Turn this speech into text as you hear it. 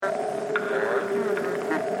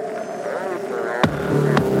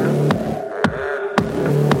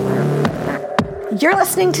You're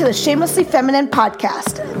listening to the Shamelessly Feminine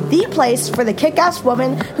podcast, the place for the kick-ass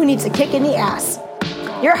woman who needs a kick in the ass.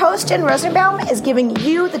 Your host, Jen Rosenbaum, is giving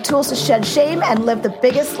you the tools to shed shame and live the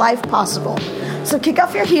biggest life possible. So kick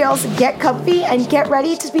off your heels, get comfy, and get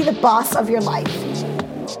ready to be the boss of your life.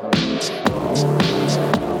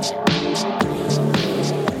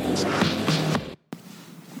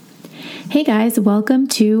 Hey guys, welcome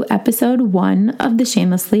to episode 1 of the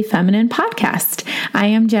Shamelessly Feminine podcast. I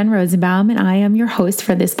am Jen Rosenbaum and I am your host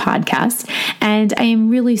for this podcast. And I am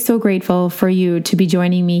really so grateful for you to be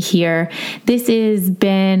joining me here. This has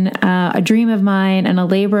been a dream of mine and a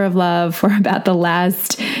labor of love for about the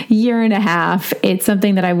last year and a half. It's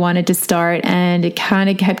something that I wanted to start and it kind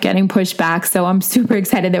of kept getting pushed back. So I'm super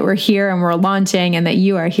excited that we're here and we're launching and that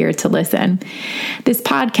you are here to listen. This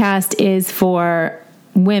podcast is for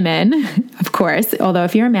women, of course, although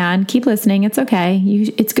if you're a man, keep listening. It's okay.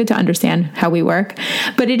 It's good to understand how we work,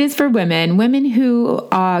 but it is for women who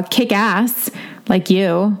kick ass like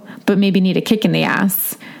you, but maybe need a kick in the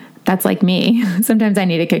ass. That's like me. Sometimes I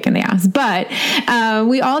need a kick in the ass, but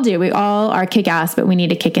we all do. We all are kick ass, but we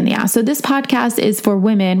need a kick in the ass. So this podcast is for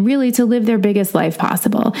women really to live their biggest life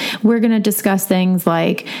possible. We're going to discuss things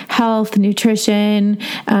like health, nutrition,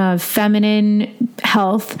 feminine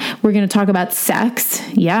health. We're going to talk about sex.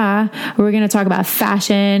 Yeah. We're going to talk about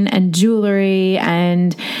fashion and jewelry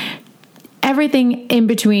and everything in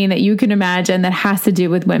between that you can imagine that has to do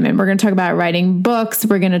with women. We're going to talk about writing books.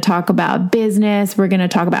 We're going to talk about business. We're going to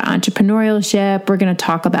talk about entrepreneurship. We're going to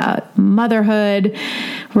talk about motherhood.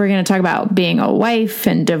 We're going to talk about being a wife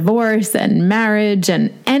and divorce and marriage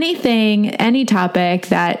and any topic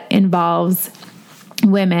that involves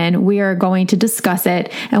women. We are going to discuss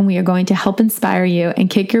it and we are going to help inspire you and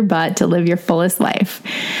kick your butt to live your fullest life.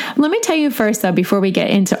 Let me tell you first, though, before we get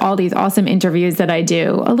into all these awesome interviews that I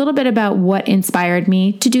do, a little bit about what inspired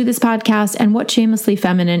me to do this podcast and what Shamelessly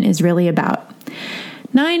Feminine is really about.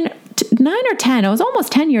 9 or 10, it was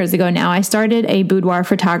almost 10 years ago now, I started a boudoir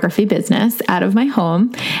photography business out of my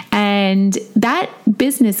home. And that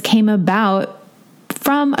business came about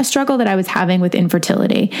from a struggle that I was having with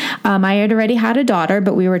infertility. I had already had a daughter,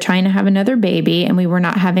 but we were trying to have another baby and we were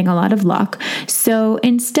not having a lot of luck. So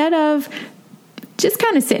instead of just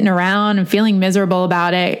kind of sitting around and feeling miserable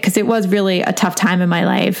about it, because it was really a tough time in my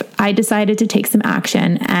life, I decided to take some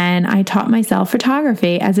action and I taught myself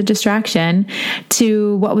photography as a distraction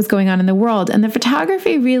to what was going on in the world. And the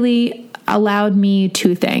photography really allowed me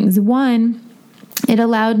two things. One, it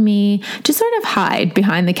allowed me to sort of hide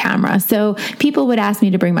behind the camera. So people would ask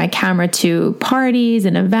me to bring my camera to parties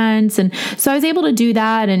and events. And so I was able to do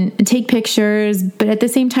that and take pictures, but at the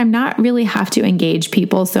same time, not really have to engage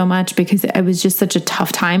people so much because it was just such a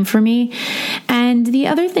tough time for me. And the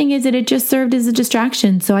other thing is that it just served as a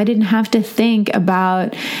distraction. So I didn't have to think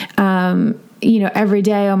about, every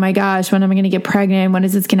day, oh my gosh, when am I going to get pregnant? When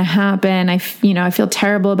is this going to happen? I feel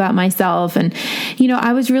terrible about myself. And,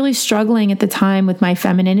 I was really struggling at the time with my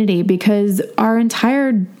femininity because our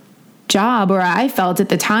entire job, or I felt at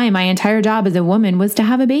the time, my entire job as a woman was to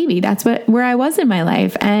have a baby. That's where I was in my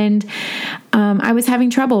life. And I was having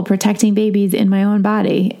trouble protecting babies in my own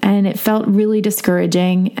body. And it felt really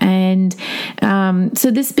discouraging. And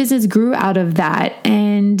so this business grew out of that.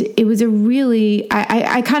 And it was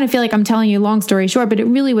I kind of feel like I'm telling you a long story short, but it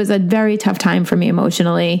really was a very tough time for me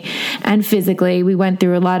emotionally and physically. We went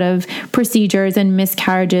through a lot of procedures and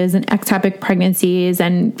miscarriages and ectopic pregnancies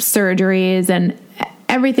and surgeries and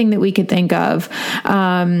everything that we could think of,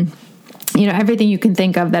 everything you can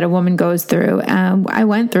think of that a woman goes through. I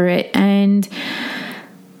went through it. And,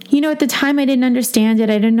 at the time I didn't understand it.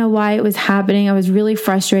 I didn't know why it was happening. I was really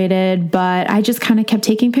frustrated, but I just kind of kept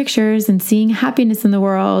taking pictures and seeing happiness in the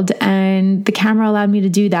world. And the camera allowed me to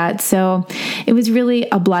do that. So it was really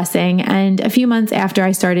a blessing. And a few months after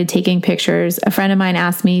I started taking pictures, a friend of mine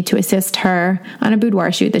asked me to assist her on a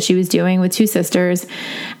boudoir shoot that she was doing with two sisters.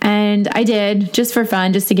 And I did, just for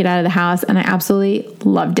fun, just to get out of the house. And I absolutely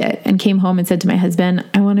loved it and came home and said to my husband,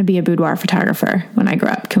 I want to be a boudoir photographer when I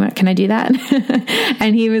grow up. Can I do that?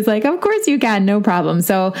 And he was like, of course you can, no problem.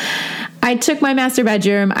 So I took my master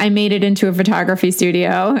bedroom, I made it into a photography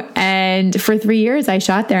studio. And for 3 years I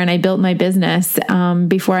shot there and I built my business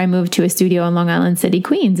before I moved to a studio in Long Island City,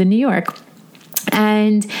 Queens in New York.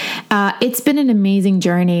 And it's been an amazing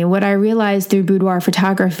journey. What I realized through boudoir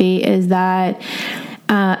photography is that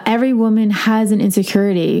Every woman has an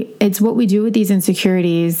insecurity. It's what we do with these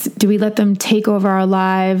insecurities. Do we let them take over our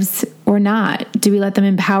lives or not? Do we let them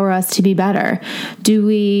empower us to be better? Do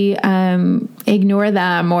we ignore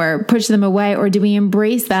them or push them away? Or do we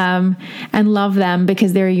embrace them and love them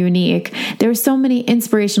because they're unique? There are so many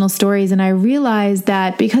inspirational stories. And I realized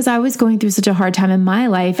that because I was going through such a hard time in my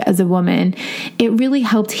life as a woman, it really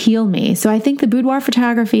helped heal me. So I think the boudoir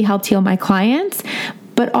photography helped heal my clients,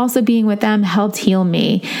 but also being with them helped heal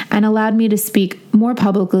me and allowed me to speak more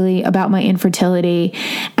publicly about my infertility.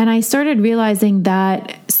 And I started realizing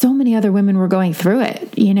that so many other women were going through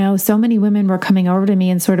it. You know, so many women were coming over to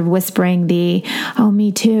me and sort of whispering oh,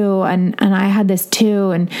 me too. And I had this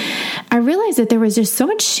too. And I realized that there was just so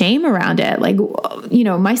much shame around it. Like, you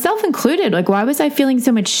know, myself included. Like, why was I feeling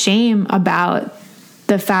so much shame about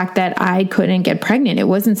the fact that I couldn't get pregnant? It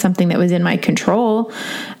wasn't something that was in my control.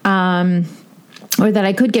 Or that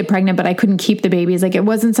I could get pregnant, but I couldn't keep the babies. Like, it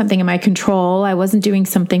wasn't something in my control. I wasn't doing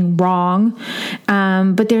something wrong.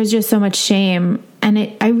 But there's just so much shame.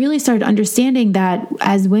 And I really started understanding that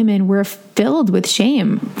as women, we're filled with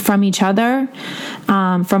shame from each other,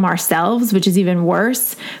 from ourselves, which is even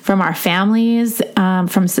worse, from our families,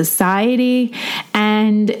 from society.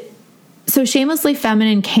 And so Shamelessly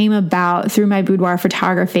Feminine came about through my boudoir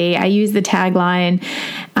photography. I use the tagline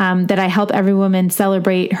that I help every woman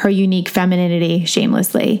celebrate her unique femininity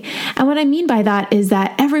shamelessly. And what I mean by that is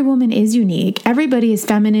that every woman is unique. Everybody is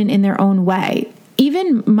feminine in their own way.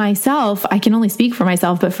 Even myself, I can only speak for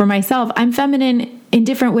myself, but for myself, I'm feminine in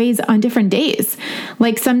different ways on different days.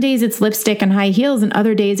 Like, some days it's lipstick and high heels, and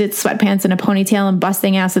other days it's sweatpants and a ponytail and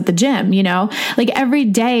busting ass at the gym, you know? Like, every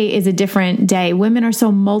day is a different day. Women are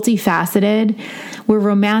so multifaceted. We're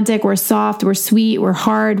romantic, we're soft, we're sweet, we're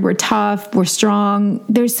hard, we're tough, we're strong.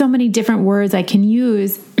 There's so many different words I can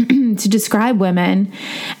use to describe women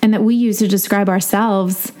and that we use to describe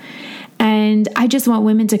ourselves. And I just want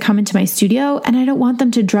women to come into my studio, and I don't want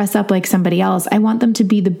them to dress up like somebody else. I want them to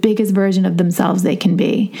be the biggest version of themselves they can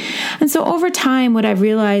be. And so over time, what I've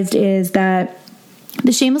realized is that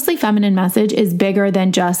the Shamelessly Feminine message is bigger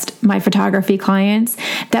than just my photography clients,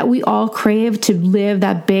 that we all crave to live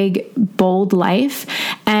that big, bold life.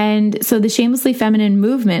 And so the Shamelessly Feminine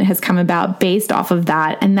movement has come about based off of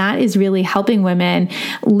that. And that is really helping women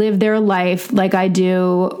live their life like I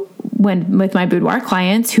do with my boudoir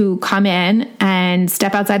clients who come in and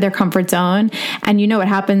step outside their comfort zone. And you know what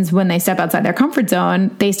happens when they step outside their comfort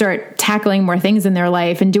zone? They start tackling more things in their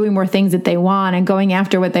life and doing more things that they want and going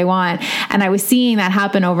after what they want. And I was seeing that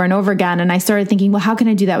happen over and over again. And I started thinking, well, how can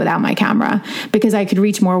I do that without my camera? Because I could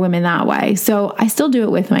reach more women that way. So I still do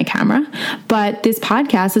it with my camera, but this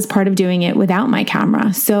podcast is part of doing it without my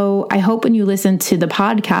camera. So I hope when you listen to the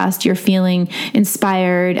podcast, you're feeling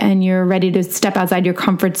inspired and you're ready to step outside your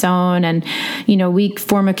comfort zone. And, you know, we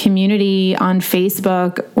form a community on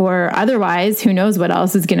Facebook or otherwise, who knows what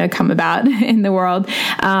else is going to come about in the world,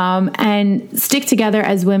 and stick together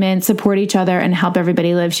as women, support each other, and help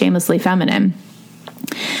everybody live shamelessly feminine.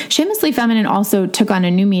 Shamelessly Feminine also took on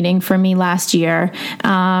a new meaning for me last year.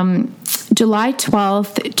 July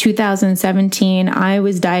 12th, 2017, I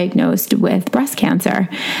was diagnosed with breast cancer.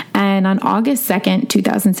 And on August 2nd,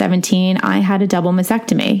 2017, I had a double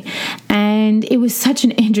mastectomy. And it was such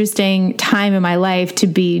an interesting time in my life to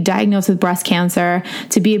be diagnosed with breast cancer,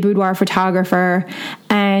 to be a boudoir photographer,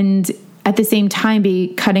 and at the same time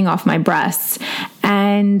be cutting off my breasts.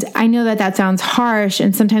 And I know that that sounds harsh,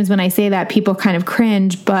 and sometimes when I say that, people kind of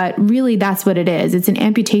cringe, but really that's what it is. It's an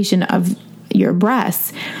amputation of your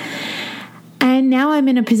breasts. And now I'm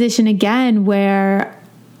in a position again where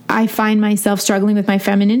I find myself struggling with my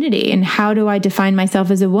femininity, and how do I define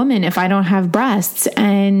myself as a woman if I don't have breasts?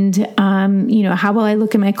 And, you know, how will I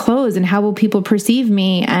look at my clothes, and how will people perceive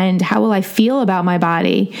me, and how will I feel about my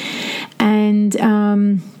body?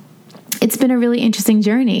 And, it's been a really interesting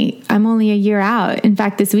journey. I'm only a year out. In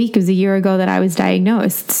fact, this week was a year ago that I was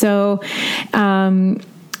diagnosed. So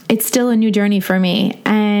it's still a new journey for me.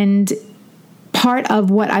 And part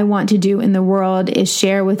of what I want to do in the world is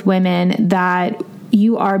share with women that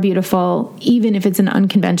you are beautiful, even if it's an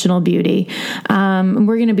unconventional beauty. We're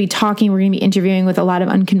going to be talking, we're going to be interviewing with a lot of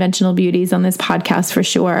unconventional beauties on this podcast for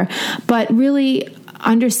sure. But really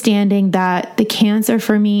understanding that the cancer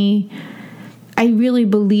for me, I really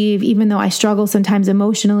believe, even though I struggle sometimes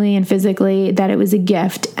emotionally and physically, that it was a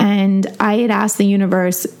gift. And I had asked the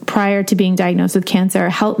universe prior to being diagnosed with cancer,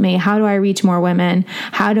 help me. How do I reach more women?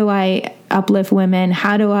 How do I uplift women?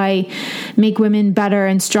 How do I make women better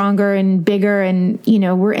and stronger and bigger? And, you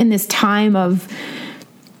know, we're in this time of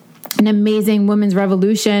an amazing women's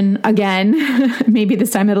revolution again. Maybe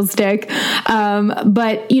this time it'll stick.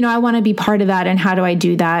 But, I want to be part of that. And how do I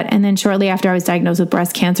do that? And then shortly after, I was diagnosed with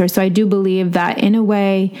breast cancer. So I do believe that in a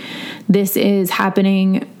way, this is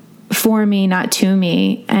happening for me, not to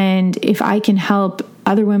me. And if I can help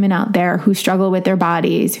other women out there who struggle with their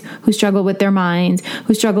bodies, who struggle with their minds,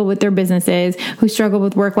 who struggle with their businesses, who struggle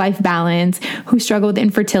with work-life balance, who struggle with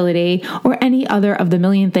infertility, or any other of the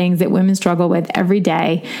million things that women struggle with every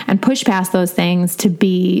day, and push past those things to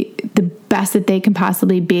be the best that they can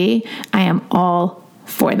possibly be, I am all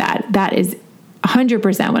for that. That is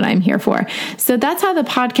 100% what I'm here for. So that's how the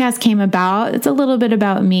podcast came about. It's a little bit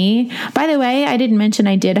about me. By the way, I didn't mention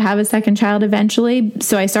I did have a second child eventually.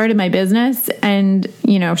 So I started my business and,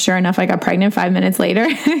 sure enough, I got pregnant 5 minutes later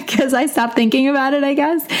because I stopped thinking about it, I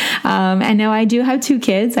guess. And now I do have 2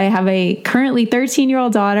 kids. I have a currently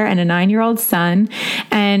 13-year-old daughter and a 9-year-old son.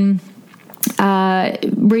 And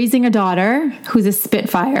raising a daughter who's a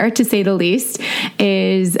spitfire, to say the least,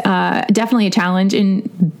 is definitely a challenge in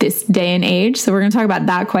this day and age. So we're going to talk about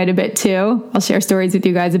that quite a bit too. I'll share stories with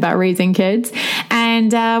you guys about raising kids.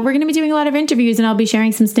 And we're going to be doing a lot of interviews, and I'll be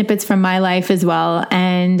sharing some snippets from my life as well.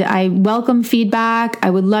 And I welcome feedback. I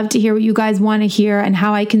would love to hear what you guys want to hear and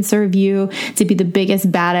how I can serve you to be the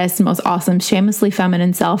biggest, baddest, most awesome, shamelessly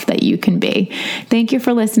feminine self that you can be. Thank you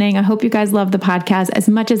for listening. I hope you guys love the podcast as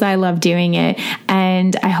much as I love doing it.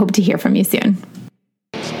 And I hope to hear from you soon.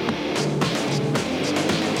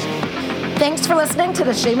 Thanks for listening to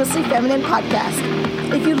the Shamelessly Feminine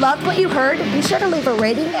podcast. If you loved what you heard, be sure to leave a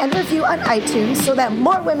rating and review on iTunes so that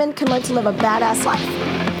more women can learn to live a badass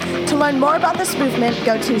life. To learn more about this movement,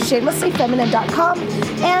 go to shamelesslyfeminine.com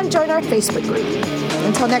and join our Facebook group.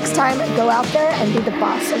 Until next time, go out there and be the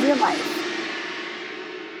boss of your life.